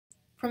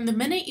From the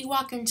minute you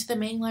walk into the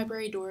main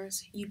library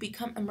doors, you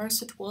become immersed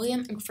with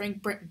William and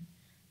Frank Brinton,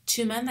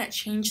 two men that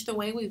changed the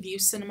way we view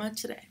cinema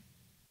today.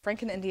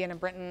 Frank and Indiana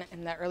Brinton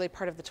in the early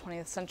part of the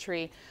 20th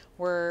century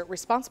were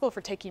responsible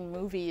for taking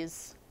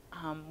movies,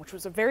 which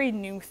was a very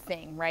new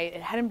thing, right?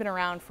 It hadn't been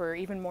around for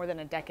even more than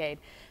a decade,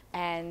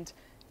 and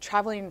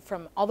traveling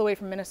from all the way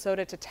from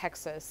Minnesota to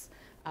Texas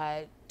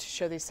to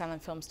show these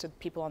silent films to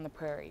people on the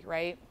prairie,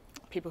 right?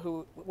 People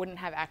who wouldn't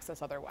have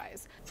access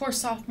otherwise. For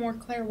sophomore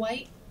Claire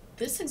White,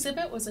 this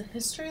exhibit was a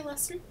history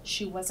lesson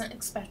she wasn't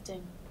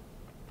expecting.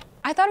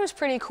 I thought it was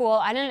pretty cool.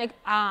 I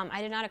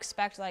did not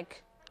expect, I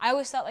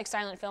always thought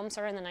silent films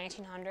started in the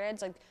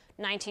 1900s, like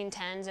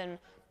 1910s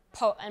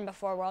and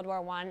before World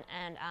War I,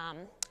 and I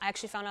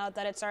actually found out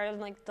that it started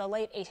in the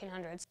late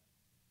 1800s.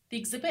 The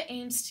exhibit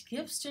aims to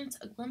give students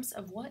a glimpse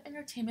of what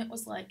entertainment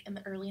was like in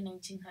the early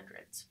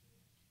 1900s.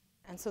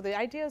 And so the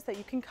idea is that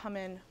you can come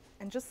in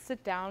and just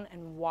sit down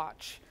and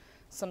watch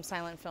some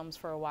silent films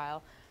for a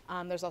while.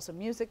 There's also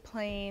music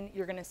playing.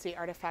 You're going to see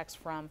artifacts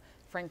from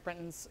Frank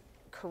Brinton's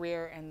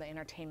career in the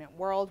entertainment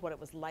world, what it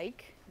was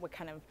like, what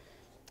kind of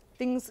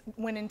things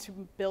went into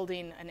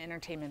building an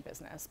entertainment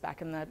business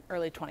back in the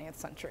early 20th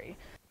century.